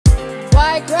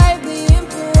I crave the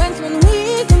influence when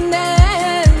we can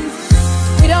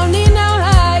dance. We don't need no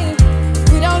hype,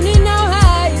 we don't need no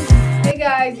hype. Hey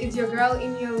guys, it's your girl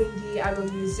Lindy. I'm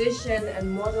a musician and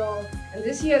model, and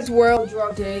this year's World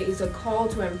Drug Day is a call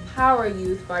to empower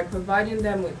youth by providing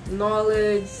them with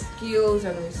knowledge, skills,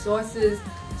 and resources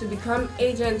to become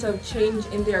agents of change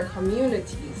in their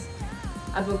communities,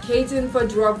 advocating for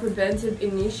drug preventive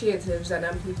initiatives and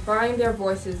amplifying their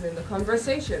voices in the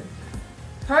conversation.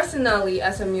 Personally,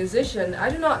 as a musician, I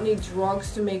do not need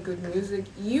drugs to make good music.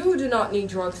 You do not need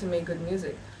drugs to make good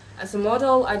music. As a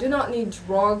model, I do not need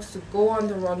drugs to go on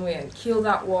the runway and kill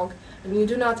that walk, and you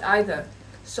do not either.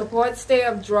 Support Stay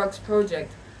Off Drugs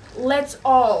Project. Let's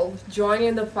all join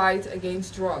in the fight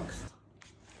against drugs.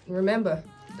 Remember,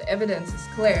 the evidence is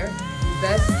clear.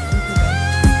 Invest in prevention.